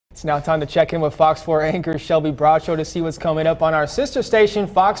It's now time to check in with Fox 4 anchor Shelby Bradshaw to see what's coming up on our sister station,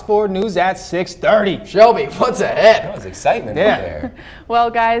 Fox 4 News at 6:30. Shelby, what's ahead? That was excitement there.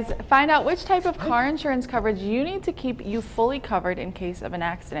 Well, guys, find out which type of car insurance coverage you need to keep you fully covered in case of an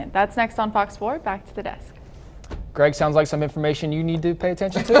accident. That's next on Fox 4. Back to the desk. Greg, sounds like some information you need to pay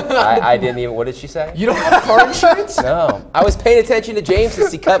attention to. I didn't even, what did she say? You don't have car insurance? No. I was paying attention to James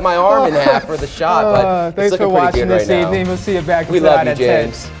since he cut my arm in half for the shot, but Thanks it's for looking pretty watching good this right now. evening. We'll see you back We love inside you,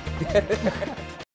 at 10. James.